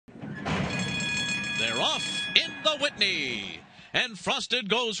off in the Whitney. And Frosted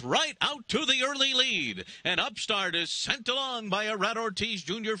goes right out to the early lead. And Upstart is sent along by Arad Ortiz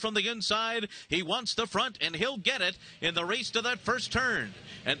Jr. from the inside. He wants the front, and he'll get it in the race to that first turn.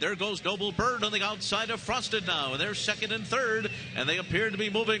 And there goes Noble Bird on the outside of Frosted now. And they're second and third, and they appear to be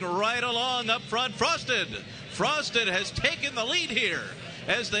moving right along up front. Frosted has taken the lead here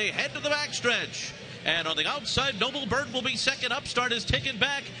as they head to the backstretch. And on the outside, Noble Bird will be second. Upstart is taken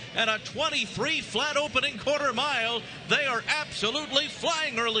back at a 23 flat opening quarter mile. They are absolutely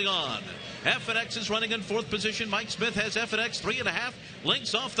flying early on. FNX is running in fourth position. Mike Smith has FNX 3.5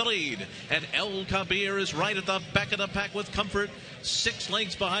 lengths off the lead. And El Kabir is right at the back of the pack with comfort. 6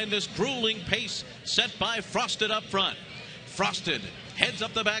 lengths behind this grueling pace set by Frosted up front. Frosted heads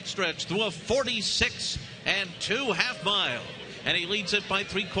up the backstretch through a 46 2/2 mile. And he leads it by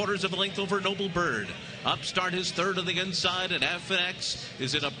 3/4 of a length over Noble Bird. Upstart is third on the inside, and FNX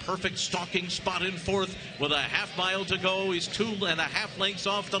is in a perfect stalking spot in fourth with a half mile to go. He's 2.5 lengths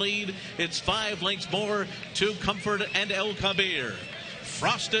off the lead. It's 5 lengths more to Comfort and El Kabir.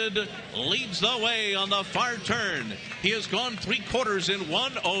 Frosted leads the way on the far turn. He has gone 3/4 in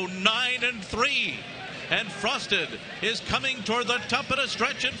 1:09 3. And Frosted is coming toward the top of the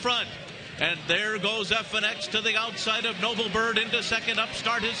stretch in front. And there goes FNX to the outside of Noble Bird into second.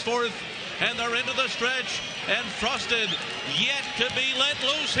 Upstart is fourth. And they're into the stretch. And Frosted yet to be let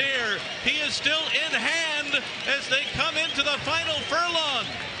loose here. He is still in hand as they come into the final furlong.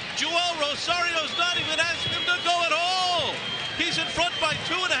 Joel Rosario's not even asking him to go at all. He's in front by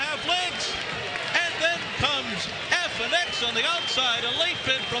 2.5 lengths. And then comes FNX on the outside. A late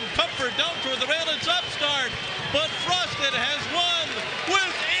bid from Comfort down toward the rail. It's Upstart. But Frosted has won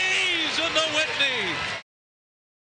with ease in the Whitney.